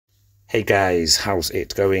Hey guys, how's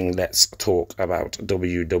it going? Let's talk about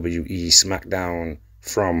WWE SmackDown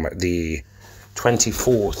from the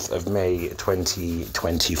 24th of May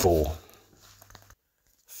 2024.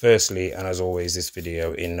 Firstly, and as always, this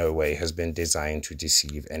video in no way has been designed to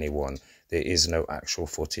deceive anyone. There is no actual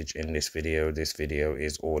footage in this video. This video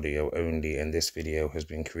is audio only, and this video has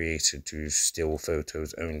been created to still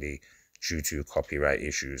photos only due to copyright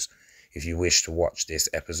issues. If you wish to watch this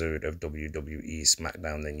episode of WWE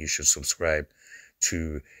SmackDown, then you should subscribe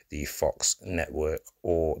to the Fox network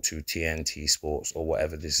or to TNT Sports or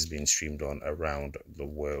whatever this has been streamed on around the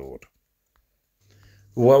world.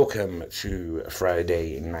 Welcome to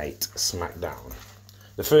Friday Night SmackDown.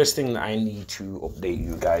 The first thing that I need to update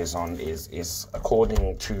you guys on is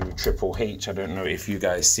according to Triple H, I don't know if you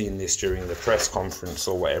guys seen this during the press conference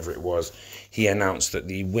or whatever it was, he announced that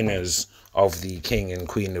the winners of the King and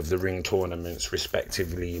Queen of the Ring tournaments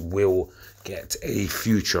respectively will get a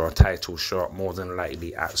future title shot, more than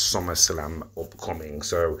likely at SummerSlam upcoming.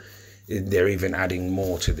 So they're even adding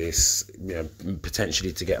more to this,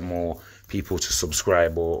 potentially to get more people to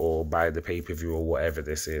subscribe or buy the pay-per-view or whatever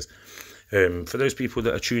this is. For those people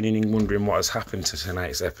that are tuning in wondering what has happened to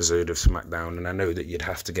tonight's episode of SmackDown, and I know that you'd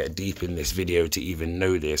have to get deep in this video to even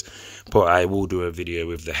know this, but I will do a video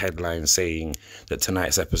with the headline saying that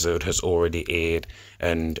tonight's episode has already aired,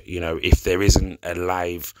 and if there isn't a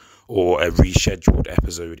live or a rescheduled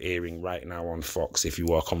episode airing right now on Fox, if you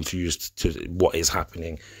are confused to what is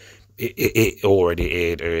happening, it already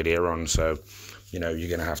aired earlier on. So you're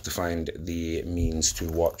going to have to find the means to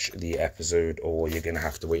watch the episode, or you're going to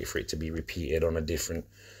have to wait for it to be repeated on a different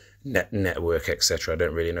network, etc. I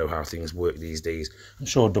don't really know how things work these days. I'm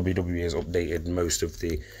sure WWE has updated most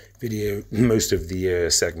of the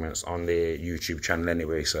segments on their YouTube channel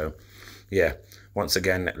anyway. So yeah, once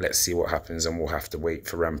again, let's see what happens, and we'll have to wait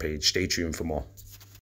for Rampage. Stay tuned for more.